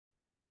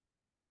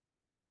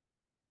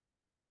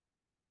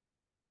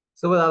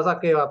සුබ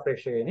දවසක් වේවා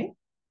ප්‍රේක්ෂකයනි.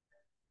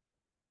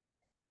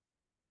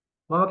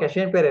 මම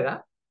කැෂියන් පෙරේරා.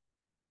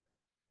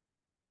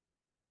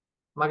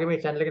 මගේ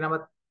මේ channel එකේ නම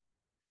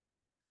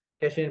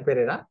කැෂියන්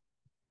පෙරේරා.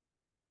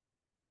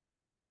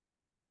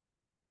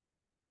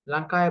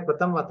 ලංකාවේ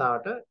ප්‍රථම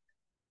වතාවට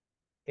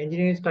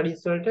engineering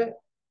studies වලට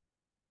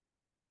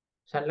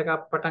channel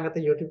එකක් පටන්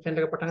ගත්ත YouTube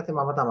channel එක පටන් ගත්තේ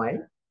මම තමයි.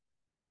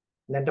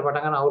 දැන්ට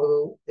පටන් ගන්න අවුරුදු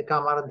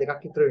එකමාර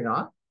දෙකක් ඉතුරු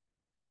වෙනවා.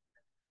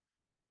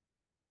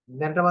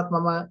 දැන්ටවත්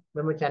මම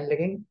මෙම channel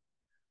එකෙන්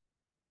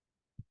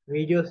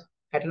වීඩියෝස්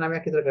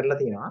 69ක් විතර කරලා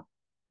තියෙනවා.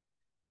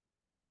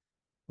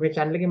 මේ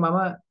channel එකේ මම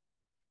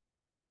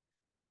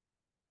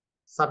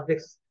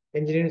subjects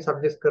engineering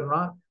subjects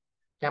කරනවා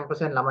campus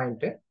එකේ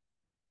ළමයින්ට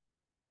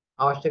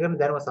අවශ්‍ය කරන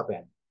දැනුම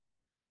සපයන්න.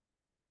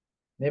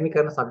 මේ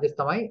කරන subjects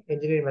තමයි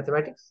engineering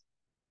mathematics,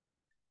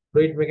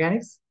 fluid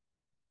mechanics,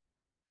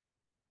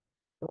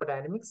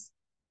 thermodynamics,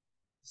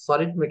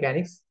 solid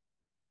mechanics,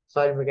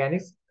 soil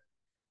mechanics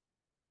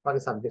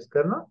වගේ subjects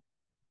කරනවා.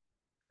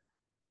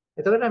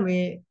 එතකොට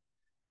මේ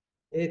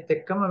ඒත්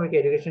එක්කම මේක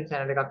education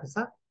channel එකක්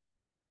නිසා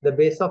the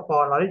base of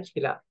our knowledge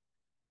කියලා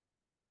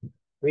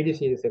video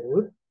series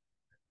එකකුත්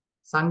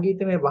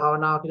සංගීතමය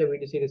භාවනාව කියලා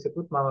video series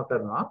එකකුත් මම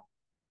කරනවා.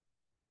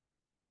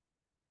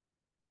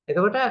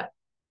 එතකොට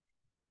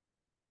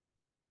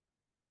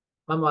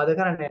මම අද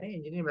කරන්නේ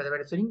engineering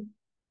mathematics වලින්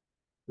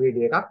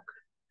video එකක්.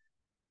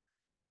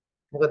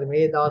 මොකද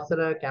මේ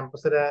දවස්වල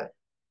campus වල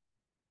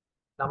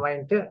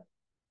ළමයින්ට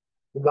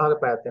විභාග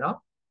පැවැත්වෙනවා.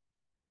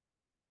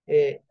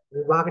 ඒ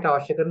විභාගයට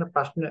අවශ්‍ය කරන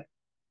ප්‍රශ්න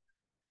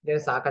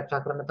ගැන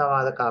සාකච්ඡා කරන්න තමයි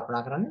අද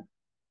කල්පනා කරන්නේ.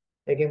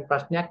 ඒකෙන්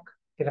ප්‍රශ්නයක්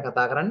ගැන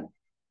කතා කරන්නේ.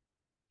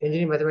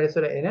 engineering mathematics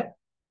වල එන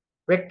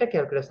vector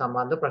calculus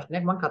සම්බන්ධ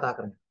ප්‍රශ්නයක් මම කතා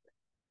කරනවා.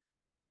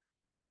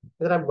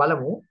 එතන අපි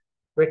බලමු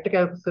vector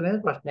calculus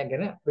වල ප්‍රශ්නයක්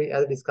ගැන අපි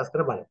අද ඩිස්කස්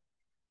කරලා බලමු.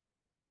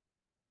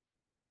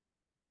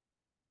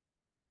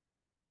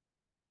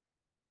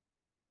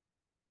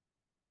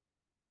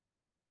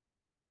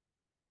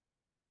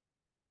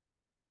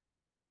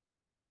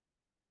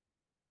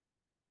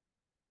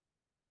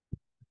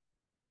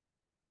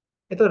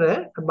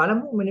 එතකොට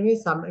බලමු මෙන්න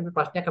මේ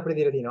ප්‍රශ්නයක් අපිට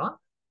දීලා තියෙනවා.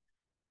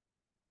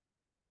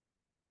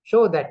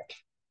 Show that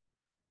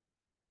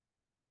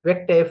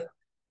vector f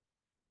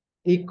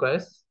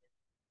equals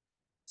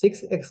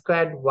 6x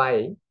squared y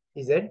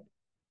z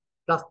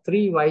plus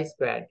 3y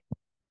squared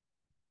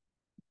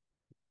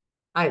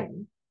I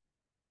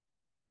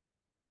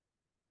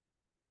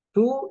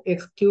 2x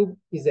cubed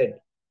z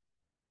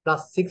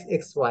plus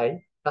 6xy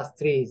plus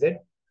 3z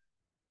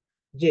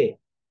j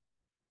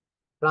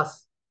plus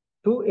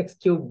 2x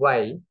cubed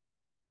y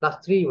plus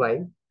 3y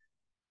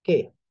k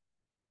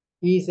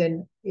is an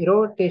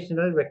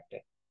irrotational vector.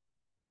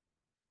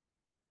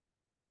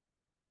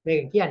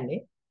 මේක කියන්නේ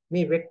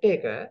මේ vector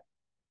එක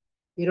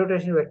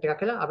irrotational vector එකක්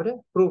කියලා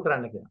අපිට prove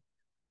කරන්න කියනවා.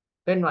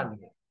 පෙන්වන්න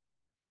කියනවා.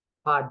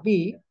 Part B,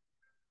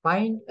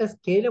 find a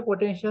scalar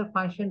potential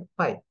function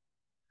phi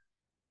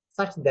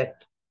such that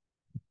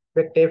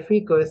vector f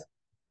equals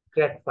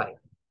grad phi.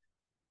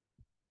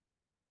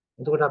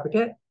 එතකොට අපිට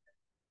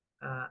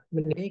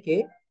මෙන්න මේකේ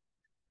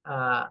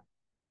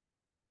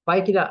phi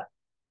කියලා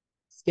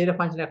scalar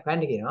function එකක්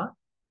හොයන්න කියනවා.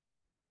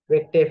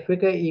 vector f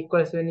එක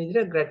equals වෙන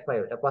විදිහට grad phi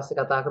වලට. පස්සේ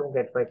කතා කරමු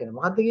grad phi කියන්නේ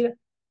මොකක්ද කියලා.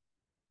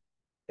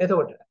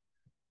 එතකොට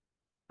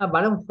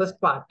බලමු first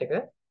part එක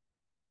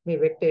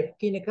මේ vector f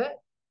කියන එක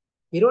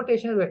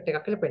irrotational vector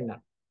එකක් කියලා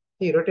පෙන්නන්න.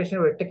 මේ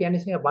irrotational vector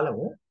කියන්නේ ඉතින්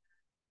බලමු.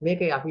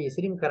 මේක අපි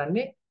ඉස්සරින්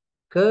කරන්නේ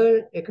curl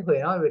එක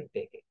හොයනවා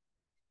vector එකේ.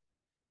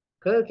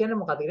 curl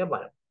කියන්නේ මොකක්ද කියලා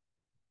බලමු.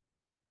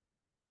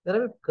 දැන්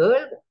අපි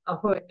curl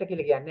of a vector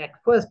කියලා කියන්නේ at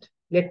first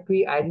let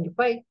we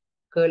identify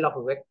curl of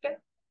a vector.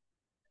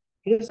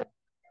 It is a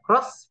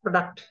cross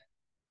product,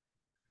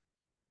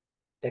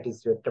 that is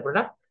vector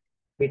product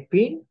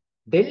between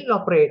del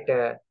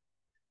operator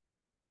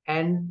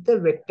and the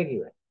vector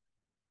given.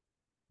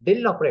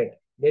 del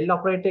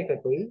operator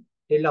එකකුයි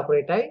del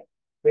operator යි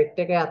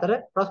vector එකයි අතර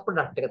cross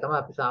product එක තමයි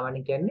අපි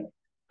සාමාන්‍යයෙන් කියන්නේ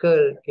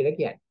curl කියලා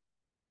කියන්නේ.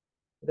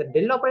 එතන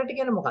del operator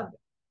කියන්නේ මොකක්ද?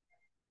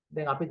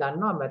 දැන් අපි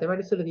දන්නවා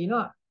mathematics වල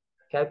තියෙනවා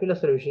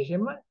calculus වල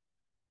විශේෂයෙන්ම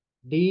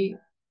d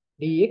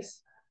dx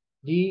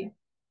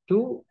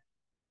d2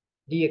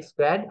 dx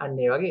squared අන්න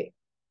ඒ වගේ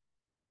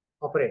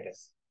operators.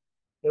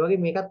 ඒ වගේ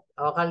මේකත්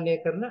අවකලනය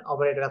කරන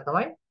operator එකක්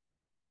තමයි.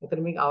 එතන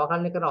මේක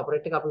අවකලනය කරන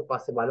operator එක අපි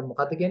පස්සේ බලමු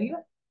මොකද්ද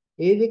කියන්නේ.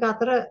 ඒ දෙක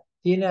අතර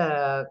තියෙන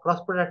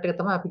cross product එක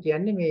තමයි අපි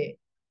කියන්නේ මේ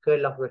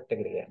curl of vector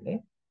කියලා කියන්නේ.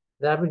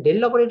 දැන් අපි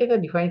del operator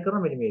එක define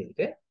කරන මෙන්න මේ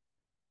විදිහට.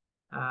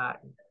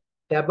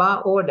 daba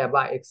o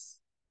daba x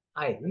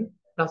I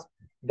plus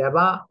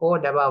daba o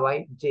daba y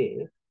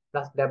j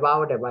plus daba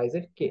o daba z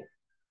k.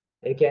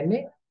 ඒ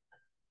කියන්නේ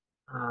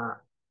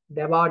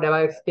daba o daba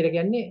x කියලා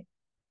කියන්නේ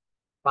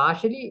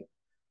partially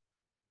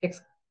x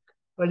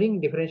වලින්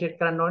differentiate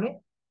කරන්න ඕනේ.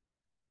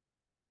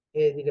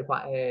 ඒ විදිහට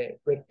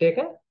vector එක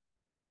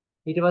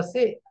ඊට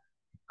පස්සේ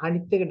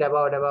අනිත් එක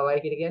daba o daba y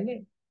කියලා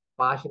කියන්නේ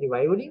partially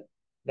y වලින්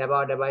daba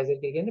o daba z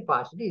කියලා කියන්නේ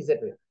partially z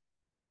වලින්.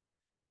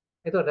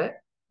 එතකොට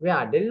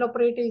where del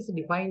operator is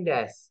defined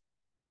as,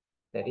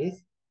 that is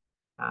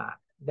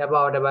daba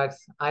o daba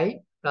x I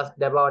plus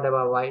del power del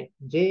power y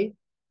j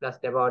plus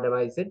del power del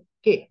power z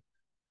k.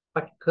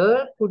 But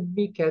curl could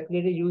be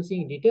calculated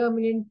using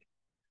determinant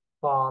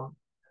form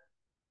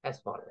as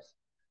follows.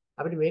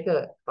 අපිට මේක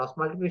cross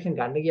multiplication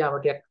ගන්න ගියාම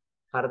ටිකක්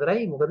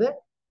හතරයි. මොකද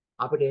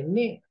අපිට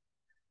එන්නේ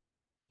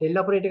del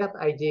operator එකත්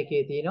ijk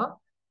තියෙනවා.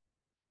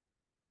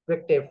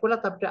 vector f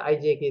වලත් අපිට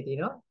ijk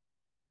තියෙනවා.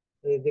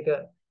 මේ දෙක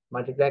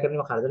multiply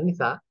කරනම කරදර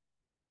නිසා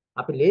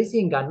අපි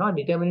ලේසියෙන් ගන්නවා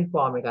determinant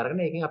form එක අරගෙන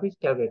ඒකෙන් අපි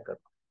calculate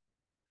කරනවා.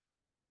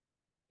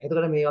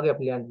 එතකොට මේ වගේ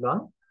අපි ලියන්න පුළුවන්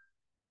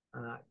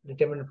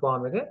determinant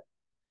form එක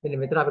මෙන්න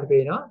මෙතන අපිට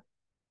පේනවා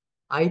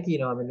i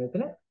තියෙනවා මෙන්න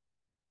මෙතන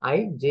I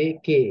j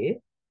k.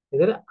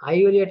 එතන I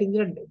වල යටින්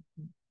දෙන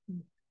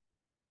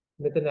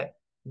මෙතන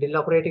del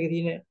operator එකේ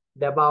තියෙන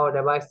දබාව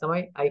දබාස්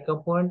තමයි I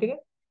component එක,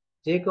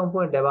 j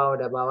component දබාව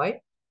දබාවයි,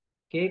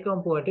 k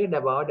component එක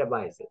දබාව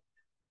දබායිස.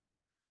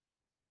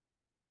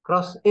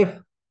 cross f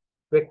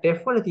vector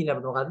f වල තියෙන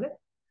අපිට මොකද්ද?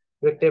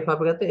 vector f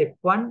අපි ගත්ත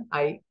f1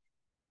 I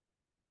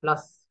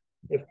plus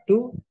f2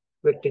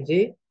 vector j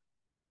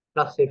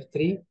plus f3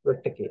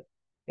 vector k.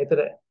 එතන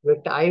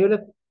vector I වල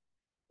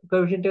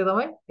coefficient එක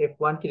තමයි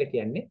f1 කියලා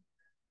කියන්නේ.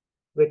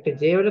 vector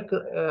j වල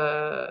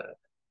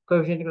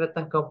coefficient එක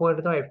නැත්තම් component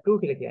එක තමයි f2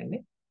 කියලා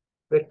කියන්නේ.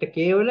 vector k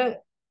වල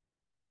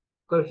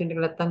coefficient එක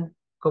නැත්තම්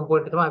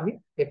component එක තමයි අපි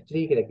f3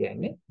 කියලා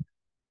කියන්නේ.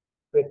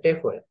 vector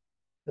f වල.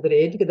 එතකොට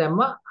ඒ ටික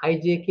දැම්මා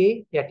ijk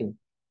යටින්.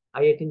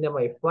 I යටින්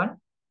දැම්මා f1,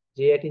 j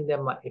යටින්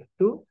දැම්මා f2,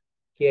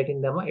 k යටින්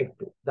දැම්මා f2.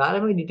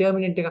 දාලා මේක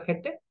determinant එකක්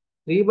හැට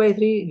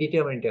 3/3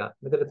 determinant එකක්.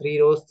 මෙතන 3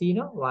 rows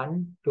තියෙනවා. 1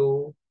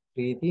 2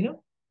 3 තියෙනවා.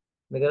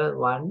 මෙතන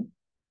 1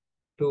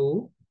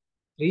 2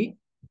 3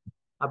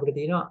 අපිට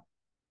තියෙනවා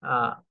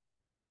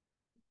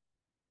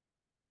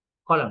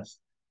columns.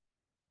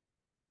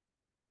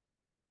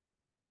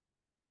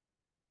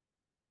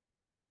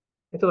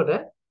 එතකොට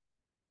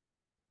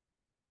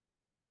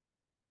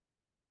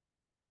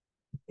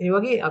ඒ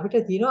වගේ අපිට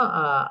තියෙනවා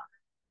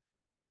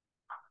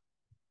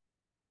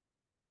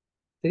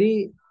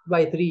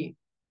 3/3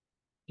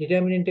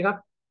 determinant එකක්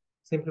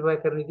simplify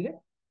කරන විදිහට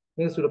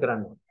මේක සුළු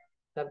කරන්න ඕනේ.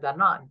 අපි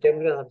දන්නවා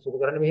determinant එක සුළු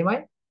කරන්නේ මෙහෙමයි.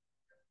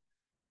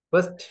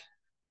 first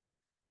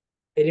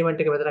element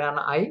එක මෙතන ගන්න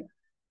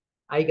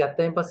I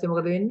ගත්තයින් පස්සේ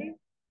මොකද වෙන්නේ?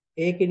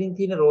 A කෙලින්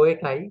තියෙන row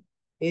එකයි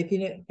A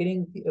තියෙන කෙලින්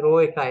row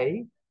එකයි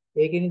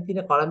A කෙලින්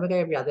තියෙන column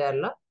එකයි අපි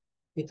අතහැරලා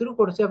ඉතුරු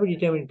කොටස අපි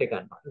determinant එක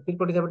ගන්නවා. ඉතුරු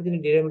කොටස අපිට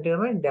තියෙන determinant එක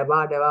තමයි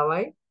දබා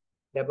දබාවයි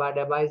දබා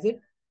දබායි z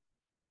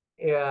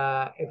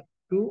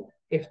f2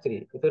 f3.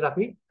 ඒතර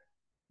අපි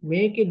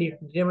මේකේ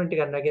determinant එක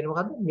ගන්නවා කියන්නේ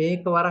මොකද්ද? මේක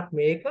වරක්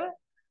මේක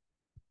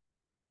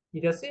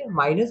ඊට පස්සේ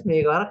minus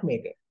මේක වරක්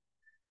මේක.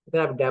 ඒතර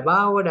අපි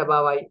දබාව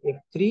දබාවයි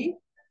f3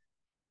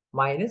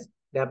 minus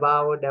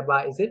දබාව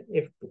දබා z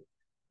f2.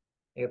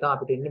 ඒක තමයි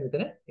අපිට ඉන්නේ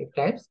මෙතන f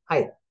times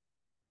I.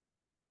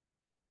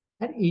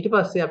 හරි ඊට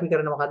පස්සේ අපි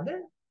කරන මොකද්ද?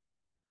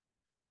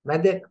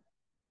 මැද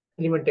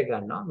එලිමන්ට් එක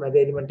ගන්නවා. මැද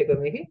එලිමන්ට් එක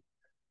මේකේ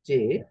j.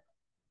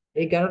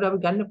 ඒ ගන්නකොට අපි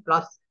ගන්න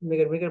ප්ලස් මේක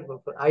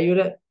I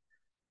වල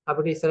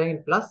අපිට ඉස්සරහින්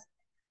ප්ලස්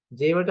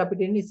j වලට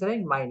අපිට එන්නේ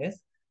ඉස්සරහින් මයිනස්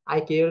I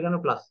k වල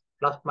ගන්න ප්ලස්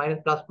ප්ලස්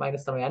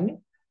මයිනස් තමයි යන්නේ.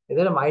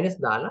 එතන මයිනස්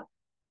දාලා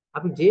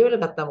අපි j වල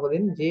ගත්තා මොකද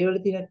වෙන්නේ? j වල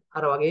තියෙන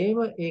අර වගේම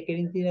ඒ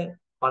කෙලින් තියෙන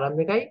column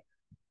එකයි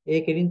ඒ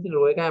කෙලින් තියෙන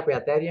row එකයි අපි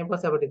අතහැරියන්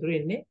පස්සේ අපිට ඉතුරු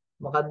වෙන්නේ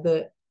මොකද්ද?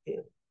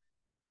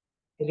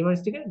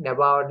 elements ටික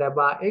දබාව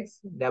දබා x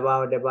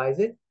දබාව දබා z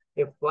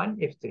f1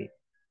 f3.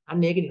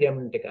 අන්න ඒකේ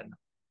determinant එක ගන්නවා.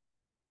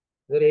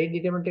 ඒතර ඒ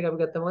determinant එක අපි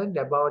ගත්තා මොකද?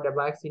 දබාව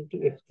දබා x into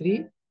f3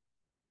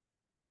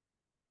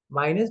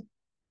 minus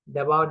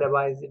දබාව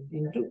දබා z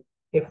into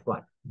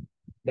f1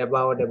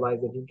 දබාව දබා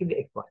z into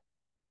f1.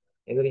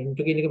 ඒතර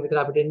into කියන එක විතර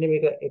අපිට එන්නේ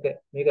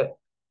මේක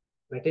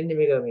වැටෙන්නේ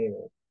මේ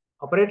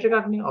operator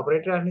එකක් නේ.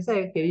 operator එකක් නිසා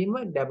ඒක කෙලින්ම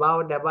දබාව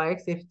දබා x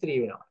f3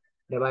 වෙනවා.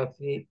 දබා f3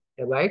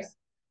 දබා x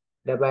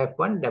දබා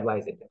f1 දබා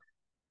z.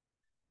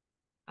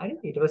 හරි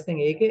ඊට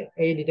පස්සේ ඒකේ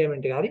a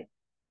determinant එක හරි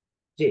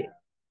j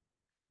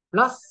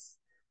plus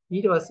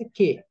ඊට පස්සේ k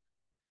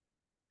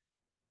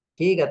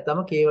ගත්තම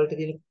k වලට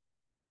තියෙන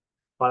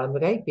column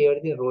එකයි k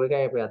වලට තියෙන row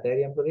එකයි අපි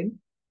අතහැරියම් කරන්නේ.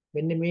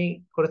 මෙන්න මේ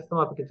කොටස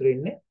තමයි අපිට ඉතුරු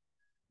වෙන්නේ.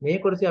 මේ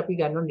කොටසේ අපි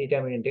ගන්නවා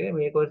determinant එක.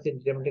 මේ කොටසේ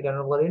determinant එක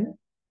ගන්නකොට මොකද වෙන්නේ?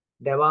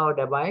 දබාව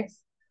දබා x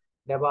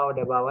දබාව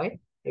දබා y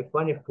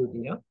f1 f2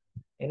 තියෙනවා.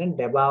 එහෙනම්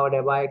දබාව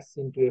දබා x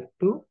into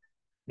f2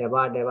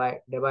 දබා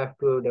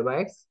f2 දබා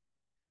x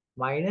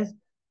minus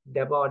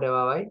දබාව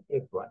දබා y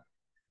f1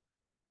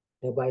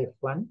 දබා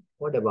f1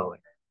 or දබා y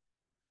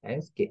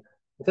times k.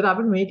 එතන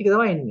අපිට මේ ටික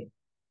තමයි එන්නේ.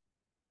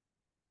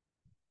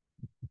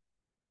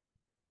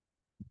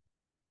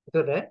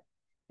 එතකොට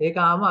ඒක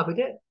ආවම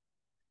අපිට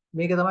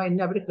මේක තමයි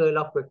එන්නේ අපිට curl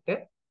of vector.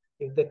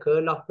 If the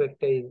curl of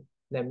vector is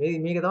දැන්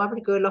මේක තමයි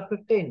අපිට curl of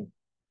vector එන්නේ.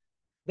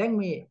 දැන්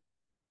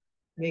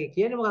මේක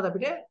කියන්නේ මොකද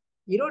අපිට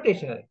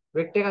irrotational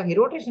vector එකක්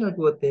irrotational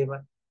කිව්වොත් එහෙම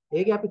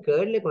ඒකේ අපි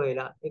curl එක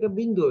හොයලා ඒක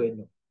බිඳුව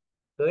වෙන්නේ.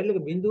 curl එක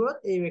බිඳුව වුණොත්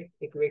ඒ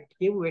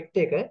කියපු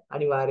vector එක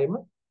අනිවාර්යයෙන්ම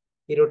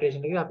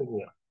irrotation එක අපි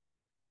කියනවා.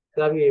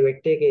 ඒත් අපි මේ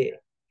vector එකේ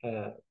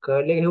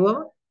curl එක හෙව්වම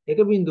ඒක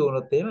බිඳුව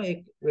වුණොත් එහෙම ඒ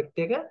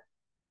vector එක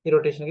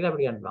irrotation කියලා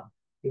අපිට කියන්න පුළුවන්.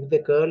 If the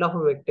curl of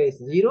a vector is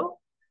 0,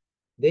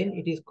 then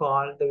it is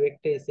called the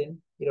vector is an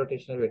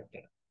irrotational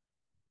vector.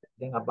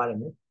 දැන් අපි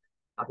බලමු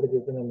අපිට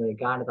දෙතුන මේ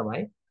ගාන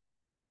තමයි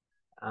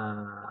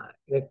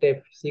vector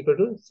f is equal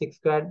to 6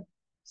 squared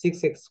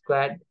 6x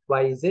squared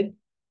yz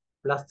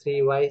plus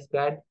 3y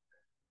squared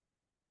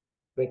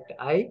vector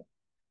I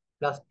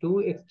plus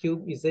 2x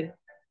cubed z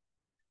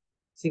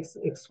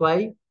 6xy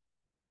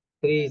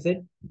 3z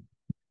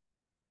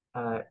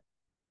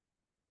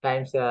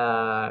times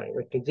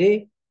vector j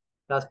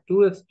plus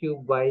 2x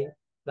cubed y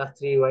plus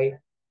 3y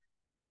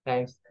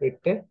times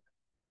vector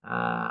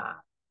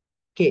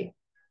k.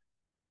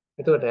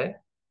 එතකොට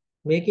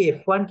මේකේ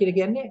f1 කියලා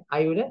කියන්නේ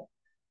i වල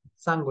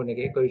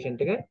සංගුණකයේ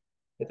කොයිෆිෂන්ට් එක.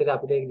 එතකොට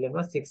අපිට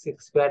කියනවා 6x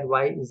squared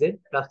yz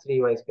plus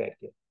 3y squared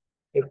කියලා.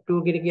 f2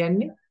 කියලා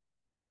කියන්නේ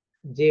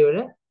j වල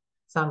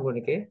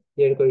සංගුණකයේ j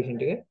වල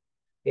කොයිෆිෂන්ට් එක.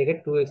 ඒක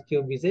 2x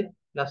cubed z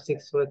plus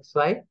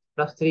 6xy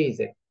plus 3z.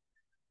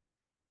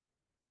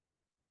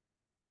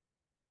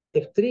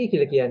 f3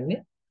 කියලා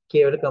කියන්නේ k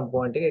වල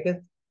කම්පොනන්ට් එක. ඒක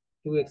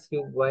 2x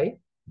cubed y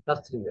plus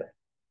 3y.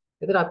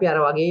 එතකොට අපි අර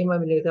වගේම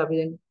මෙලෙස අපි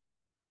දැන්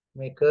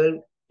මේ curl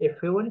f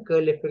වනේ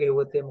curl f එක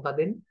හෙව්වොත් මොකද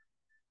වෙන්නේ?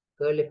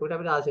 curl f එකට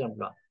අපිට ආශ කරන්න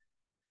පුළුවන්.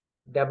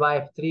 dabba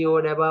f3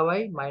 over dabba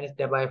y minus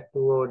dabba f2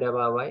 over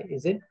dabba y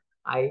is it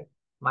I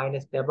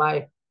minus dabba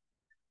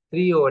f3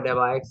 over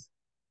dabba x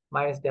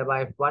minus dabba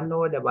f1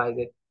 over dabba z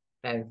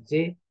times j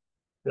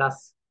plus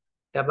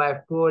dabba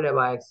f2 over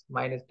dabba x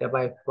minus dabba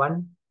f1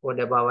 over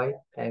dabba y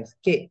times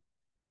k.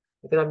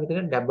 එතන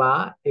මෙතන dabba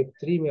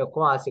f3 මේ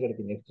ඔක්කොම ආශ කරලා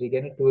තියෙනවා. f3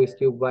 කියන්නේ 2x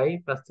cube y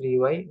plus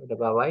 3y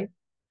dabba y.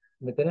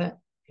 මෙතන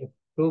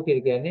f2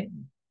 කියලා කියන්නේ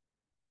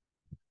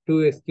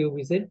 2x cube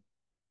z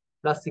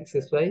plus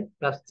 6xy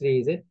plus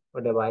 3z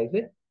whatever is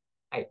it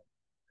I.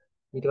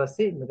 ඊට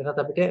පස්සේ මෙතනත්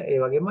අපිට ඒ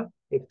වගේම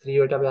f3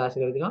 වලට අපි ආශ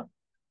කරලා දෙනවා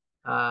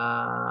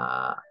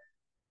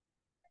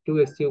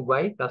 2x cube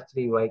y plus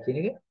 3y කියන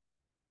එක.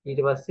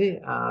 ඊට පස්සේ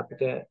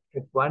අපිට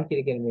f1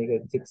 කියලා කියන්නේ මේක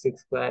 6x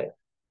square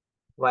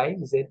y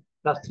z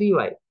plus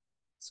 3y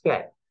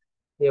square.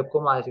 මේ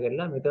ඔක්කොම ආශ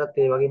කරලා මෙතනත්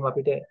ඒ වගේම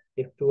අපිට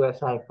f2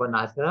 සහ f1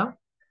 ආශ කරා.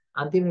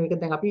 අන්තිම මේක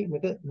දැන් අපි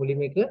මේක මුලින්ම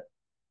මේක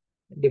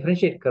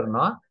ඩිෆරෙන්ෂিয়েට්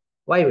කරනවා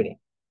y වලින්.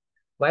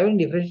 y වලින්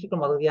ඩිෆරෙන්ෂিয়েට්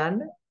කරන මොකද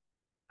කියන්නේ?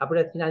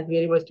 අපිට තියෙන අනිත්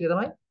variables ටික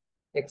තමයි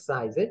x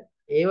සහ z.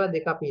 ඒවා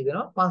දෙක අපි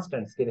හිතනවා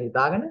constants කියලා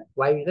හිතාගෙන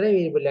y විතරයි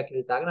variable එකක්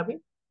කියලා හිතාගෙන අපි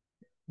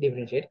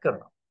differentiate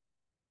කරනවා.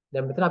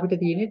 දැන් මෙතන අපිට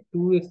තියෙන්නේ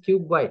 2x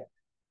cube y.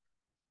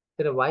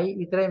 එතන y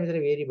විතරයි මෙතන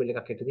variable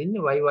එකක් හිට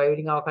තින්නේ. y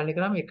වලින් අවකලනය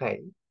කරාම 1යි.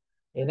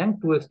 එහෙනම්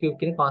 2x cube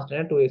කියන constant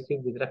එක 2x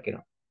cube විතරක්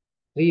එනවා.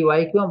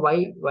 3y කියවම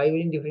y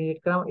වලින්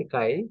differentiate කරාම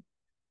 1යි.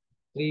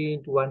 3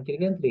 into 1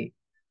 කියන 3.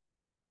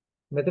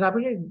 මෙතන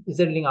අපිට z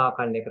වලින්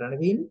අවකලනය කරන්න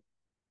තියෙන්නේ.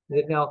 z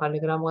වලින් අවකලනය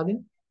කරාම මොකද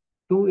වෙන්නේ?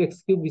 2x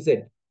cube z.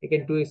 ඒ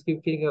කියන්නේ 2x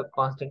cube කියන එක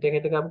constant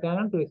එකකට අපි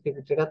ගන්න 2x cube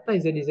එක ගත්තා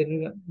z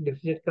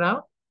differentiate කරාම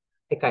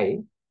 1යි.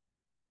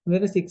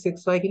 මෙතන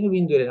 6xy කියන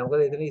බිඳුව එනවා.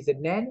 මොකද එතන z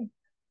නැහැනේ.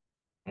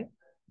 හරි.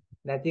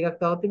 නැති එකක්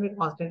තවත් මේක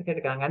constant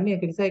එකකට ගන්න.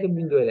 ඒක නිසා ඒක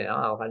බිඳුව එනවා.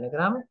 අවකලනය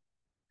කරාම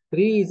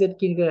 3z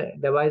කියන එක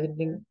divised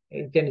වලින්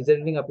ඒ කියන්නේ z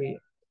වලින් අපි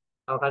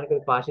අවකලනය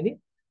කරලා partially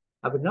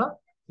අපිට නෝ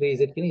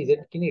 3z කියන z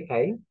කියන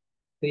 1යි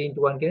 3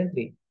 into 1 කියන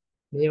 3.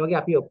 මේ වගේ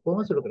අපි ඔක්කොම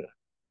සුළු කරගන්නවා.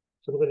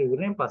 සුළු කරලා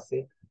ඉවරයෙන්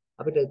පස්සේ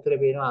අපිට උත්තර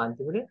පේනවා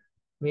අන්තිමට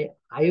මේ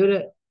I වල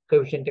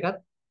coefficient එකත්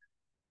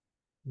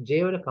j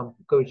වල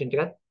coefficient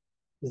එකත්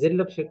z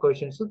වල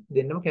coefficients උත්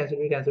දෙන්නම cancel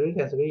වෙයි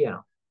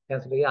යනවා.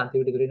 cancel වෙයි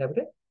අන්තිමට ඉතුරු වෙන්නේ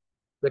අපිට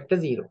vector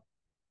 0.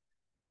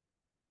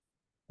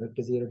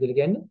 vector 0 කියලා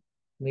කියන්නේ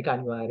මේක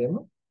අනිවාර්යයෙන්ම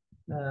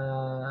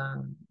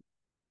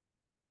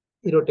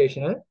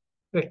irrotational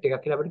vector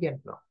එකක් කියලා අපිට කියන්න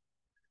පුළුවන්.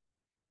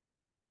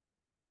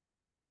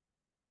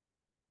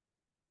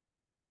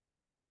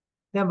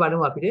 දැන්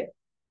බලමු අපිට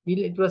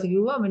ඊට පස්සේ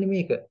කිව්වා මෙන්න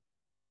මේක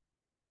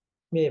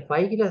මේ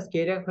phi කියලා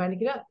ස්කේල් එකක් හොයන්න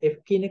කියලා f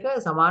කියන එක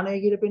සමානයි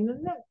කියලා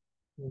පෙන්වන්න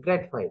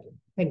grad phi.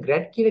 මේ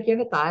grad කියලා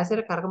කියන්නේ තායසර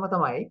කරකම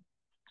තමයි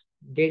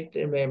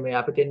මේ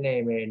අපිට එන්නේ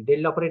මේ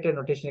del operator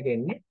notation එකේ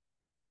එන්නේ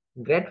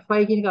grad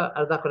phi කියන එක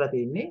අර දක්වලා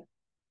තියෙන්නේ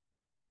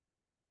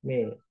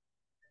මේ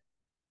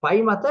phi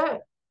මත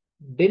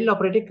del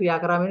operator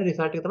ක්‍රියා කරා වෙන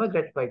result එක තමයි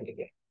grad phi කියලා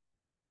කියන්නේ.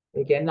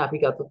 ඒ කියන්නේ අපි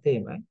ගත්තොත්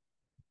එහෙම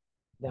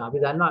දැන් අපි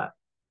දන්නවා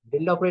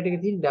del operator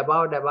එකේ තියෙන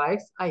dabba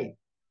x I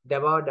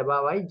dabba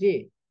y j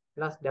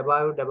plus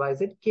dabba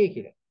z k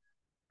කියලා.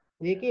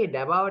 මේකේ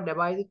dabba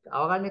z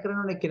අවගණනය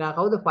කරනවනේ කෙනා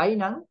කවුද phi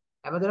නම්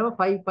හැමදැනම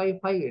phi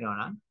වෙනවා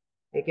නම්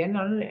ඒ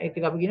කියන්නේ අන්න ඒක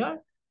අපි කියනවා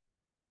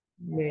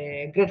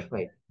මේ grad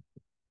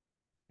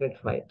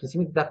phi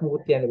කිසිම දෙයක්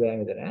මොකුත් කියන්න බෑ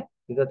මෙතන.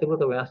 ඉතින්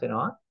තිබුණොත් වෙනස්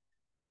වෙනවා.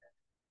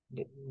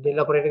 del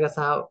operator එක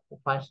සහ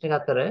function එක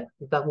අතර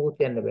දෙයක් මොකුත්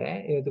කියන්න බෑ.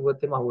 ඒ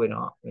තිබුණොත් එම අහු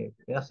වෙනවා. මේ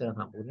වෙනස් වෙනවා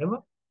සම්පූර්ණයෙන්ම.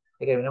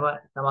 ඒක වෙනම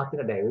නමක්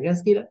තියෙන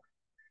divergence කියලා.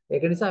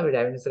 ඒක නිසා අපි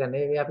divergence ගන්න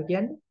නෙවෙයි අපි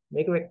කියන්නේ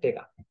මේක vector එකක්.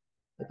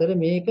 එතකොට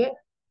මේක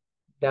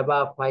dabba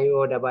phi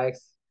over dabba x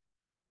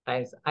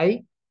times I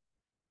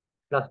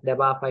plus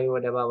dabba phi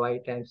over dabba y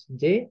times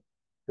j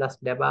plus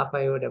dabba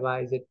phi over dabba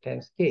z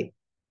times k.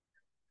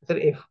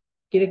 එතකොට f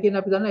කියලා කියන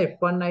අපි දන්නා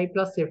f1i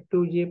plus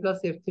f2j plus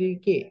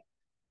f3k.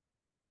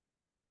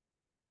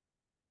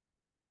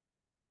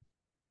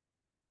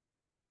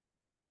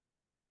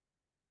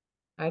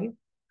 හරි.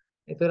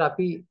 ඒතර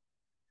අපි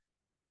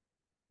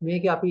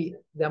මේක අපි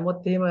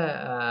දැම්මොත් එහෙම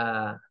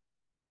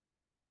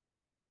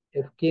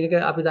f කියන එක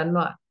අපි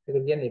දන්නවා. ඒක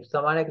කියන්නේ f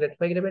සමානයි grad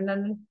phi කියලා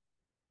පෙන්නන්නේ.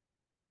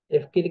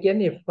 f කියලා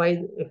කියන්නේ f5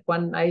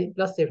 f1i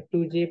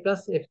f2j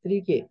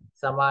f3k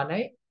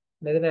සමානයි.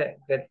 මෙතන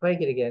grad phi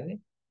කියලා කියන්නේ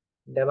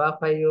deba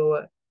phi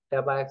over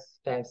deba x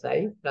times I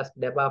plus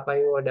deba phi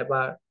over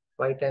deba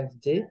y times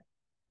j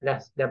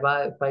plus deba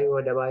phi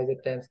over deba z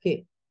times k.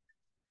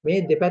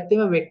 මේ දෙපැත්තෙම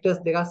vectors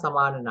දෙකක්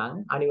සමාන නම්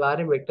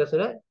අනිවාර්යෙන් වෙක්ටර්ස්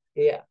වල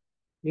ඒ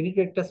යුනිට්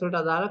වෙක්ටර්ස් වලට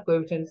අදාළ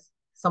කොඑෆිෂියන්ට්ස්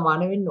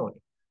සමාන වෙන්න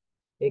ඕනේ.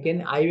 ඒ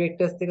කියන්නේ I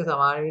වෙක්ටර්ස් දෙක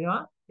සමාන වෙනවා.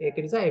 ඒක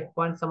නිසා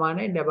f1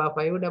 සමානයි deba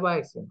phi over deba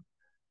x වෙනවා.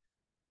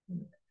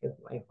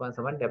 f1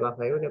 සමාන deba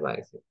phi over deba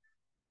x.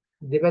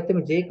 දෙපැත්තෙම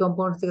j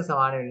components එක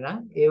සමාන වෙන්න නම්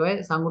ඒවයි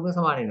සංගුණක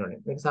සමාන වෙන්න ඕනේ.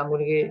 මේක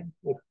සංගුණකේ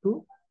f2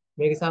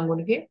 මේක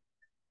සංගුණකේ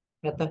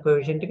නැත්තම්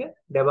කොඑෆිෂියන්ට් එක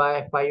deba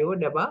phi over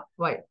deba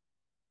y.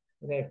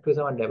 එතන f2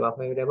 සමාන deba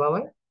phi over deba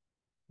y.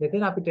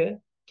 මෙතන අපිට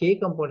k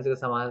components එක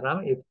සමාන කරාම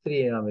f3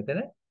 එනවා මෙතන.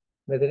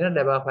 මෙතන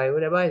deba phi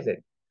over deba z.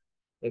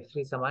 f3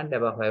 සමාන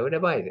deba phi over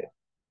deba z.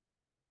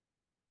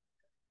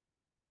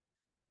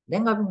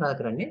 දැන් අපි මොනවද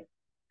කරන්නේ?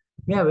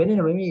 මෙයා වෙන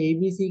වෙනම මේ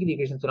ABC කියන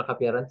ඉක්වේෂන් තුනක්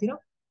අපි අරන් තිනවා.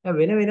 දැන්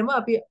වෙන වෙනම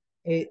අපි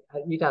ඒ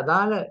ඊට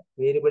අදාළ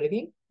වේරියබල්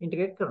එකකින්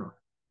ඉන්ටිග්‍රේට් කරනවා.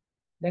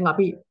 දැන්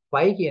අපි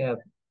y කියන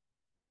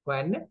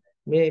හොයන්න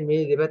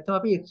මේ දෙපැත්තම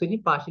අපි x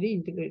වලින් පාෂලි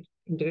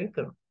ඉන්ටිග්‍රේට්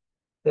කරනවා.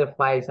 දැන්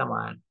y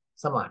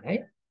සමානයි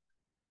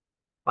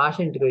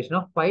partial integration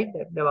of y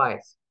deba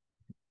x.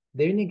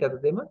 දෙවෙනි එක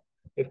ගත්තොත් එම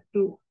f2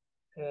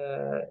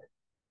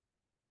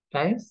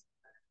 times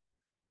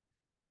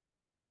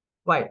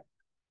y.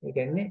 ඒ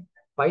කියන්නේ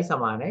y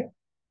සමානයි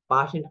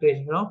partial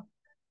integration of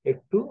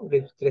f2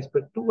 with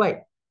respect to y.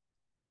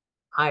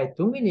 ආයේ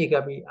තුන්වෙනි එක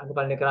අපි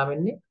අනුකලනය කරා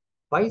වෙන්නේ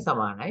y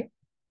සමානයි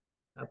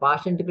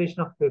partial integration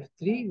of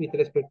f3 with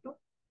respect to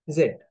z.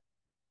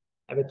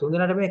 අපි තුන්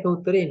දෙනාට මේක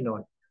උත්තරේ ඉන්න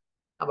ඕනේ.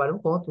 අපි බලමු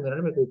කොහොමද තුන්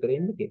දෙනාට මේක උත්තරේ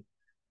ඉන්නේ කියලා.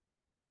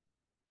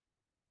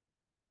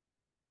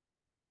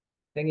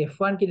 දැන්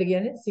f1 කියලා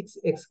කියන්නේ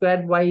 6x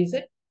squared yz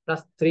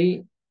plus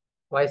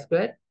 3y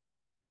squared.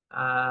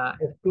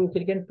 f2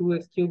 කියලා කියන්නේ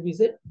 2x cubed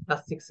z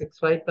plus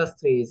 6xy plus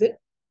 3z.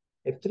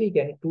 f3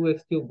 කියන්නේ 2x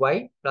cubed y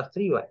plus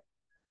 3y.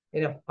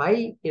 එහෙනම්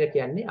 5 කියලා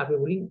කියන්නේ අපි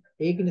මුලින්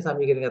ඒකින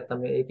සමීකරණ ගත්තා.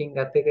 මේ ඒකෙන්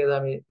ගත්ත එක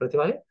තමයි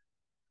ප්‍රතිඵලය.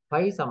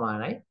 5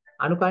 සමානයි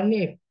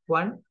අනුකල්නේ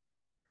f1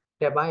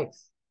 deba x.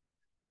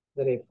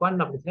 ඉතින් f1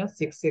 අපිට තියෙනවා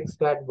 6x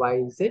squared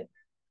yz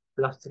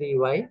plus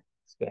 3y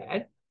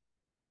squared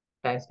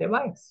times deba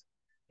x.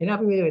 එහෙනම්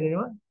අපි මේ වෙනම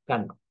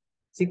ගන්නවා.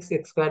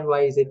 6x squared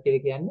yz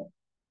කියලා කියන්නේ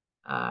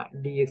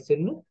dx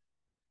වෙනු.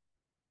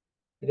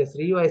 ඊට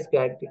 3y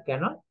squared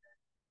කරනවා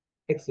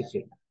x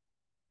ඉතින්.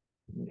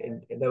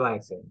 deba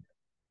x වෙනවා.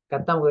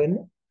 ගත්තම මොකද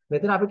වෙන්නේ?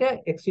 මෙතන අපිට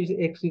x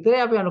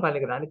විතරයි අපි අනුකලනය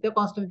කරන්නේ. අනිත් ඒවා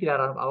constant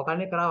කියලා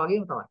අවකලනය කරා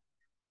වගේම තමයි.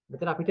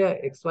 මෙතන අපිට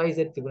x y z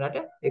තිබුණාට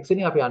x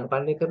වලින් අපි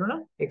අනුකලනය කරනවා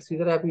නම් x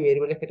විතරයි අපි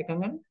වේරියබල් එකකට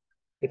ගන්න.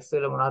 x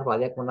වල මොනවාර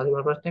පදයක් මොනවාද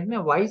කියලා ප්‍රශ්නයක්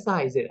නෑ. y සහ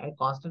z අනිත්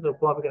constant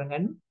ඔක්කොම අපි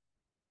කරගන්නේ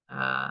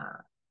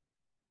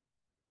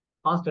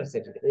constant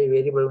set එක. ඒ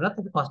වේරියබල් වුණත්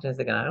අපි constant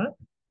set ගන්නවා.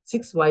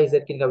 6yz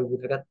කියන එක අපි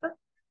විතර ගත්තා.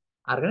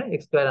 අරගෙන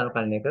x square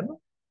අනුකලනය කරනවා.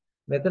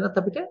 මෙතනත්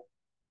අපිට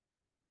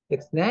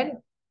x නෑනේ.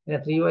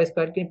 එහෙනම් 3y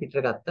square කියන පිටර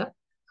ගත්තා.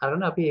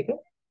 අරගෙන අපි ඒක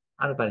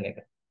අනුකලනය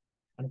කරනවා.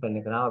 අනුකලනය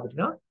කරාම අපිට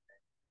එනවා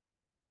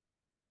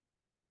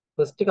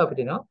ෆස්ට් එක අපිට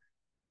එනවා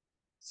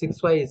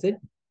 6yz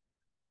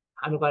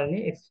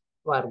අනුකලනයේ x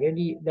වර්ගය d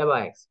deba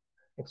x.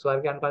 x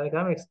වර්ගය අනුකලනය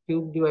කරාම x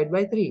cube divided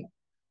by 3.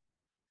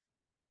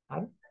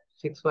 හරි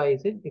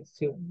 6yz x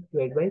cube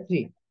divided by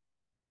 3.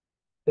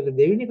 එතකොට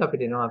දෙවෙනි එක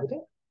අපිට එනවා අපිට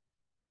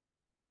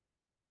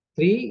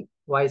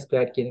 3y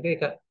squared කියන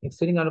එක x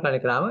වලින් අනුකලනය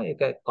කරාම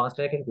ඒක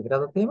constant එකකින්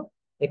පිටරටත් එහෙම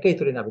එක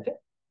ඉතුරු වෙන අපිට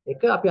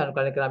එක අපි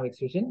අනුකලනය කරාම x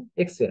විසින්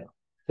x වෙනවා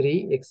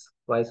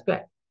 3xy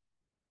squared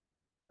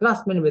plus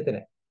මෙන්න මෙතන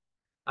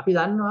අපි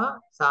දන්නවා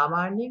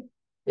සාමාන්‍යයෙන්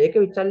ඒක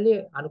විචල්්‍ය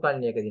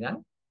අනුකලනයකදී නම්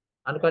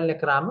අනුකලනය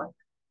කරාම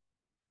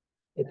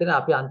එතන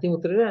අපි අන්තිම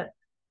උත්තරේ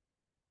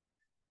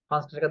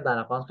constant එකක්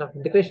දානවා constant of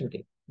integration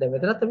කියලා. දැන්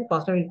මෙතනත් අපි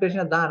constant of integration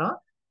එකක් දානවා.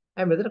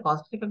 හැබැයි මෙතන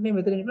constant එකක් නෙමෙයි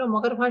මෙතන ඉන්න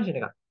මොකද ෆන්ක්ෂන්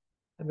එකක්.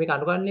 මේක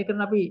අනුකලනය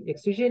කරන අපි x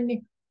විශේෂන්නේ.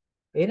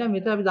 එහෙනම්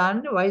මෙතන අපි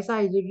දාන්නේ y සහ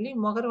z වලින්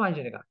මොකද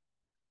ෆන්ක්ෂන් එකක්.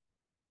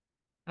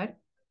 හරි.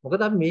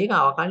 මොකද අපි මේක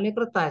අවකලනය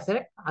කරත් ආයසර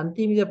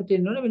අන්තිමේදී අපිට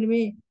එන්න ඕනේ මෙන්න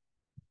මේ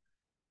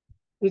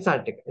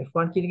රිසල්ට් එක.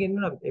 f1 කියන එක එන්න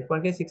ඕනේ අපිට. f1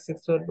 කියන්නේ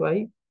 6xy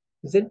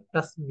z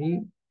plus b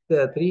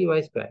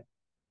 3y square.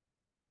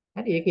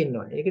 හරි ඒක එන්න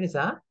ඕනේ. ඒක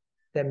නිසා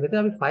දැන් මෙතන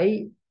අපි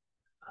 5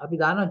 අපි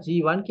දානවා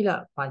g1 කියලා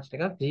ෆන්ක්ෂන්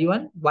එකක්.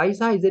 g1 y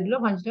සහ z වල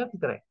ෆන්ක්ෂන් එකක්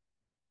විතරයි.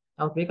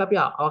 නමුත් මේක අපි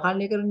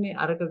අවකලනය කරන්නේ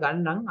අරක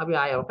ගන්නම් අපි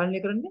ආය අවකලනය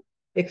කරන්නේ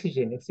x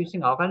විශේෂයෙන්. x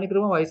විශේෂයෙන් අවකලනය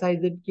කරම y සහ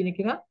z කියන එක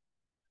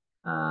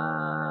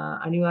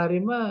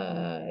අනිවාර්යයෙන්ම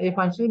ඒ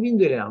ෆන්ක්ෂන් එක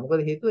බිඳුව වෙනවා.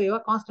 මොකද හේතුව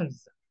ඒවා කොන්ස්ටන්ට්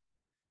නිසා.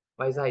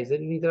 y සහ z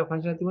විතර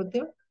ෆන්ක්ෂන් තිබුණොත්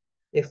එහෙම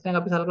x නම්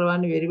අපි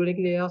සලකවන්නේ වේරියබල්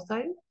එකේ ඒ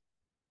අවස්ථාවේ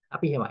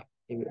අපි එහෙමයි.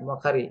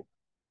 මොකක් හරි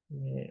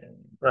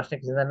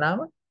ප්‍රශ්නයක් විසඳන්නාම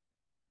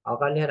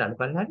අවකලනය හරි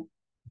අනුකලනය හරි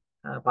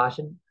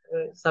පාර්ෂල්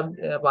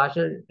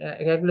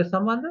කැල්කියුලස්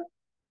සම්බන්ධ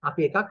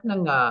අපි එකක්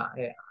නම්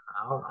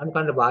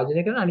අනුකලන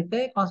භාජනය කරන අනිත්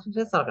අය කොන්ස්ටන්ට්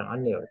එක සලකනවා.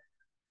 අන්න ඒ වගේ.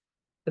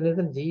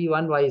 එතන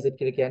G1YZ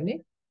කියලා කියන්නේ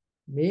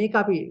මේක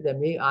අපි දැන්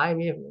මේ ආයේ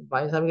මේ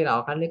වයින් සමගින්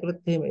අවකලනය කරොත්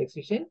එහෙම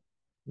එක්ස්ප්‍රෙෂන්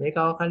මේක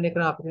අවකලනය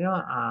කරලා අපිට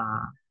එනවා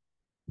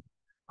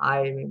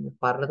ආයේ මේ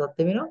පරණ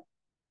තත්ත්වෙ වෙනවා.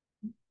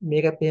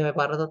 මේකත් එහෙමයි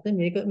පරණ තත්ත්වෙ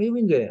මේක මේ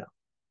බිඳුව වෙනවා.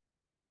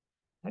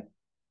 හරි.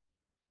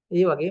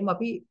 ඒ වගේම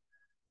අපි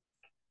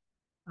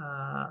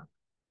ආ,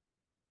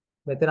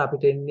 මෙතන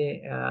අපිට එන්නේ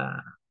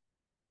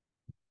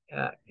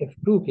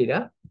F2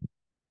 කියලා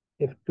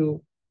F2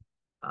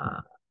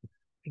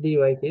 dy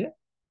කියලා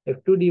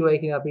F2 dy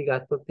කියන අපි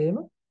ගත්තොත් එහෙම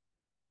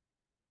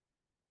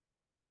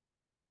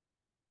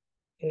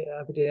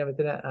අපිට එන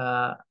මෙතන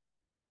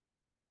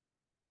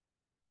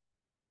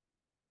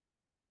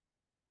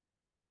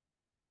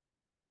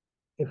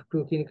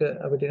F2 කියන එක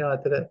අපිට එනවා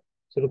අතර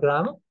සුළු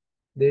කරාම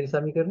දෙවෙනි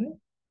සමීකරණය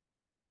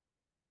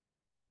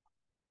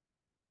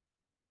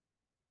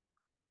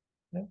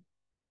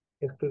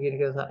F2 කියන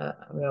එක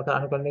මේක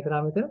අනුකලනය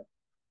කරාම මෙතන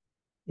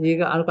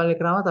ඒක අනුකලනය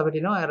කරාමත් අපිට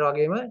එනවා අර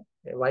වගේම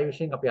y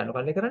විශ්යෙන් අපි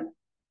අනුකලනය කරන්නේ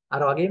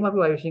අර වගේම අපි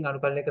y විශ්යෙන්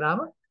අනුකලනය කරාම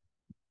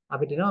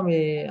අපිට එනවා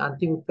මේ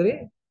අන්තිම උත්තරේ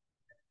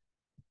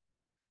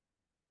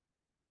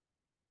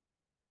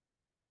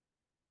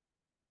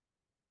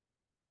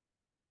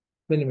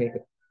මෙන්න මේක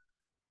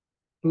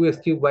 2x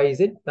cube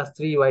yz plus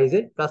 3yz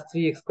plus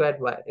 3x squared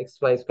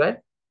xy squared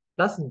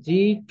plus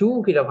g2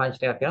 කියලා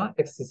ෆන්ක්ෂන් එකක් යනවා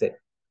xz.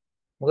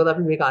 මොකද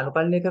අපි මේක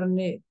අනුකලනය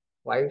කරන්නේ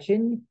y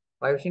විශ්යෙන්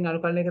y විශ්යෙන්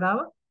අනුකලනය කරාම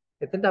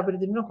එතනට අපිට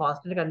දෙන්න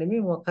කොන්ස්ටන්ට් එකක්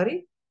නෙමෙයි මොකක් හරි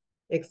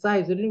x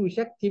සහ z වලින්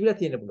විශයක් තිබිලා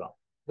තියෙන්න පුළුවන්.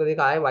 මොකද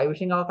ඒක ආයේ y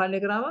විශ්යෙන් අවකලනය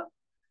කරාම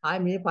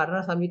ආයේ මේ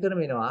පරණ සමීකරණ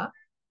වෙනවා.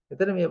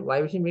 එතන මේ y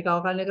විශ්යෙන් මේක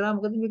අවකලනය කරාම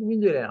මොකද මේක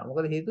බිඳුව වෙලා යනවා.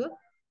 මොකද හේතුව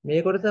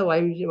මේ කොටස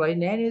y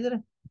නෑ නේද?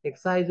 x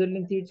සහ z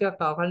වලින් තිබිච්ච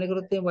එකක් අවකලනය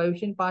කරොත් එහේ y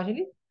විශ්යෙන්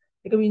පාෂලි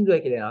එක බිඳුවයි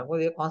කියලා යනවා.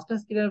 මොකද ඒක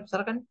කොන්ස්ටන්ට්ස් කියලා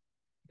සලකන්නේ.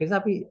 ඒ නිසා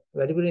අපි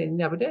වැඩිපුර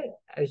එන්නේ අපිට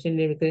ඇඩිෂන්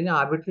එකේ මෙතන ඉන්නේ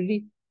ආර්බිට්‍රරි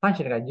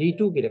ෆන්ක්ෂන් එකක්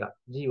G2 කියලා එකක්.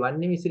 G1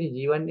 නෙමෙයි ඉතින්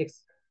G1x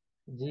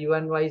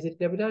G1yz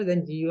කියලා අපිට ආවේ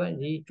දැන් G1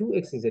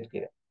 G2xz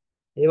කියලා.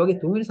 ඒ වගේ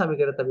තුන්වෙනි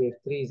සමීකරණත් අපි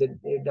x3z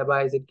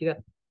z කියලා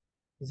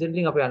z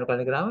වලින් අපි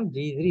අනුකලනය කරාම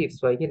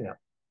G3xy කියනවා.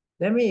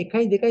 දැන් මේ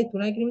 1යි 2යි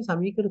 3යි කියන මේ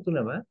සමීකරණ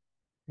තුනම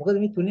මොකද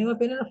මේ තුනේම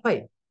පෙන්නන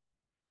 5.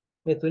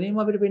 මේ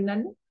තුනේම අපිට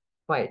පෙන්නන්නේ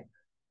 5.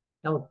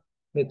 නමුත්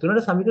මේ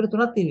තුනට සමීකරණ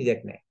තුනක් තියෙන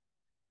විදියක් නැහැ.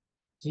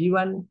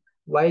 G1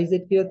 yz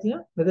කියලා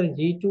තියෙනවා. මෙතන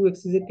G2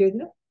 xz කියලා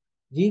තියෙනවා.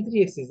 G3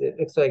 xz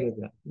xy කියලා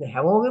තියෙනවා. මේ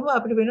හැමෝගෙම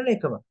අපිට පෙන්නන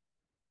එකම.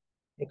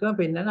 එකම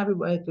පෙන්නන අපි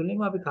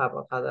තුනේම අපි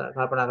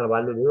කල්පනා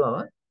කරලා බලුවම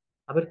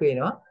අපිට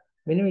පේනවා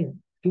මෙන්න මේ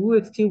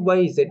 2x3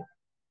 yz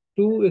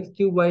 2x3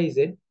 yz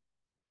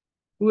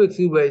 2x3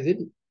 yz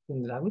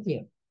ඉඳලාම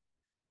තියෙනවා.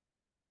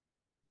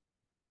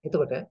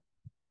 එතකොට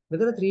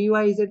මෙතන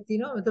 3yz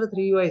තියෙනවා මෙතන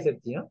 3yz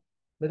තියෙනවා.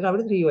 මෙතන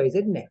අපිට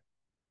 3yz නැහැ.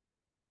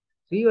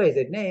 3yz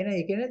නෑ එහෙනම්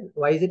ඒ කියන්නේ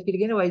yz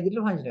කියලා කියන්නේ yz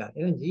වල ෆන්ක්ෂන් එකක්.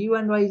 එහෙනම්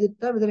g1yz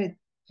තමයි මෙතන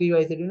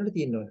 3yz වෙනුවට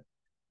තියෙන්න ඕනේ.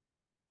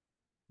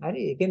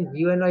 හරි ඒ කියන්නේ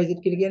g1yz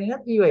කියලා කියන්නේ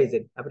නේද 3yz.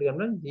 අපිට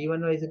ගන්න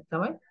g1yz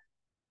තමයි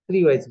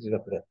 3yz කියලා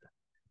අපිට ගත්තා.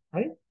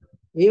 හරි?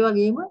 ඒ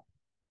වගේම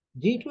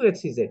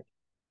g2xz.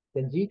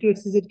 දැන්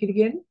g2xz කියලා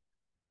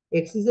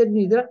කියන්නේ xz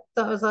විතරක්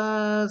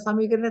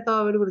සමීකරණය තව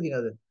වැඩිපුර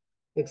දිනවද?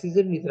 xz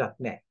විතරක්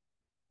නෑ.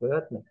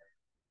 ඔයවත් නෑ.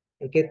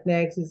 එකෙත්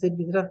නෑ xz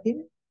විතරක්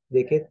තියෙන්නේ.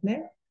 දෙකෙත් නෑ.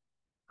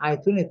 ආය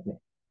තුනෙත් නෑ.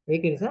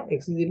 ඒක නිසා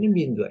xz වලින්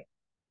බිඳුවයි.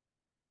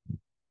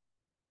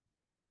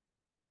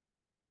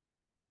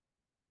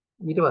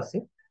 ඊට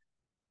පස්සේ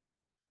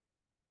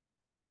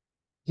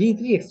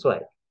G3xy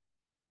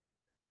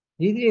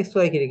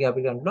G3xy කියන එක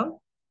අපි ගන්නවා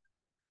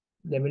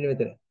දැන් මෙන්න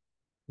මෙතන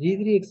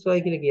G3xy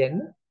කියලා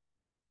කියන්නේ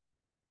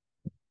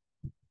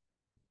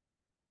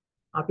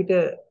අපිට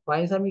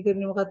පයින්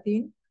සමීකරණය මොකක්ද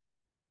තියෙන්නේ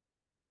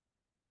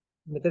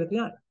මෙතන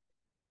තියෙනවා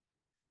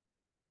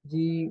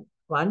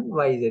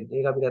G1yz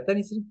ඒක අපි ගත්තා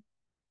නේ ඉතින්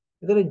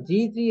එතකොට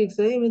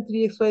G3xy මේ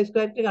 3xy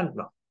ස්ක්වයර් එක ගන්න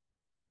පුළුවන්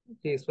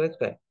 3xy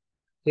ස්ක්වයර්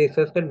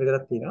 3xy ස්ක්වයර්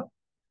මෙතනක් තියෙනවා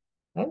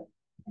හරි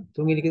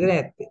තුන්වෙනි විතර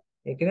ඇත්තේ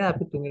ඒ කියන්නේ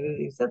අපි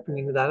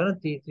තුන්වෙනි දාගෙන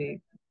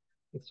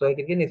 3xy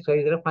කියන්නේ xy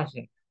විතර ෆන්ක්ෂන්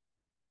එක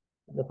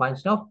the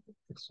function of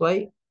xy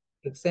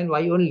x and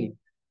y only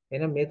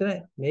එහෙනම් මෙතන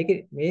මේකේ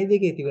මේ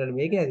දෙකේ තිබුණාට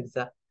මේකේ නැති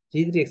නිසා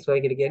g3xy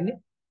කියලා කියන්නේ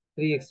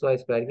 3xy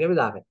square කියලා අපි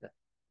දාගත්තා.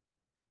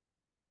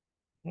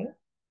 හරි?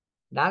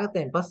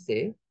 දාගත්තෙන්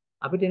පස්සේ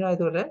අපිට එනවා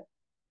එතකොට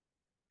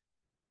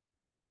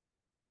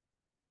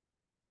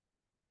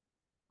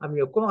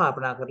අපි ඔක්කොම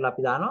කල්පනා කරලා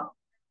අපි දානවා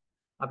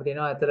අපිට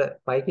එනවා ඇතර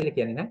 5 කියලා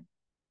කියන්නේ නේ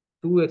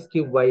 2x3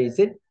 yz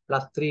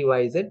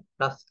 3yz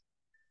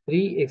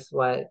 3xy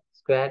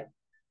squared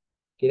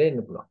කියලා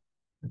එන්න පුළුවන්.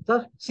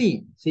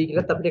 C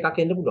කියලාත් අපිට එකක්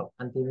එන්න පුළුවන්.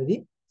 අන්තිමේදී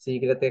C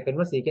කියලාත් එකක්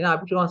එනවා C කියන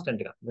ආපිට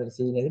කොන්ස්ටන්ට් එකක්. මොකද C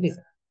නේද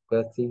නිසා.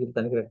 කොහොමද C කියලා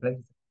තනි කරක් නැති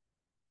නිසා.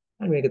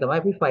 හරි මේක තමයි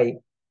අපි 5.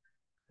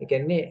 ඒ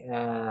කියන්නේ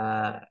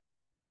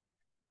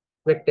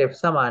වෙක්ටර් F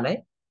සමානයි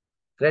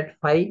grad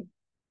 5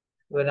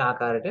 වෙන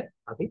ආකාරයට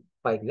අපි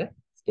 5 කියලා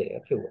ස්කේල්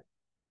එකක් කිව්වා.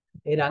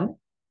 එහෙනම්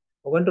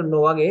ඔයගොල්ලන්ට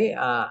නෝ වගේ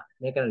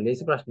මේක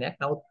ලේසි ප්‍රශ්නයක්.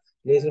 නමුත්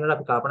ලේසි වුණාට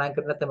අපි කල්පනා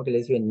කරන්නේ නැත්නම් මේක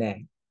ලේසි වෙන්නේ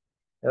නැහැ.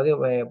 ඒ වගේ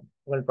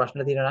ඔයගොල්ලෝ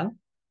ප්‍රශ්න තියෙනවා නම්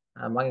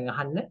මගෙන්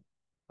අහන්න.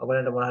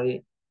 ඔයගොල්ලන්ට මොන හරි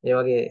ඒ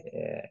වගේ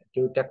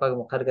ටියුට් එකක් වගේ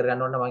මොකක් හරි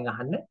කරගන්න ඕන නම් මගෙන්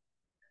අහන්න.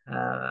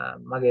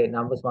 මගේ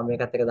නම්බර්ස් මම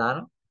මේකත් එක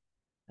දානවා.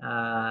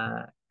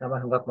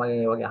 තමයි හුඟක්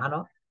මගේ වගේ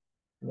අහනවා.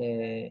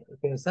 මේ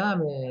ඒක නිසා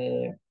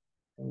මේ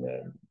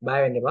බය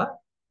වෙන්න එපා.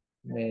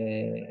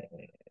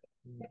 මේ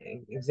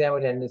එක්සෑම්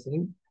එකට යන්න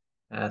ඉස්සෙල්ලින්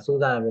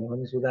සූදානම් වෙන්න.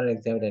 හොඳින් සූදානම්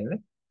එක්සෑම් එකට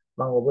එන්න.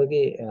 මම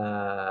ඔබගේ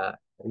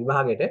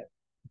විභාගයට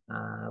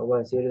ඔබ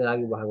සියලු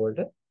දෙනාගේ විභාග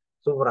වලට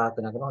සුබ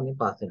ප්‍රාර්ථනා කරනවා හොඳින්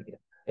පාස් වෙන්න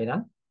කියලා.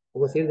 එහෙනම්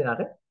ඔබ සියලු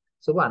දෙනාට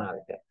සුබ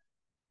අනාගතයක්.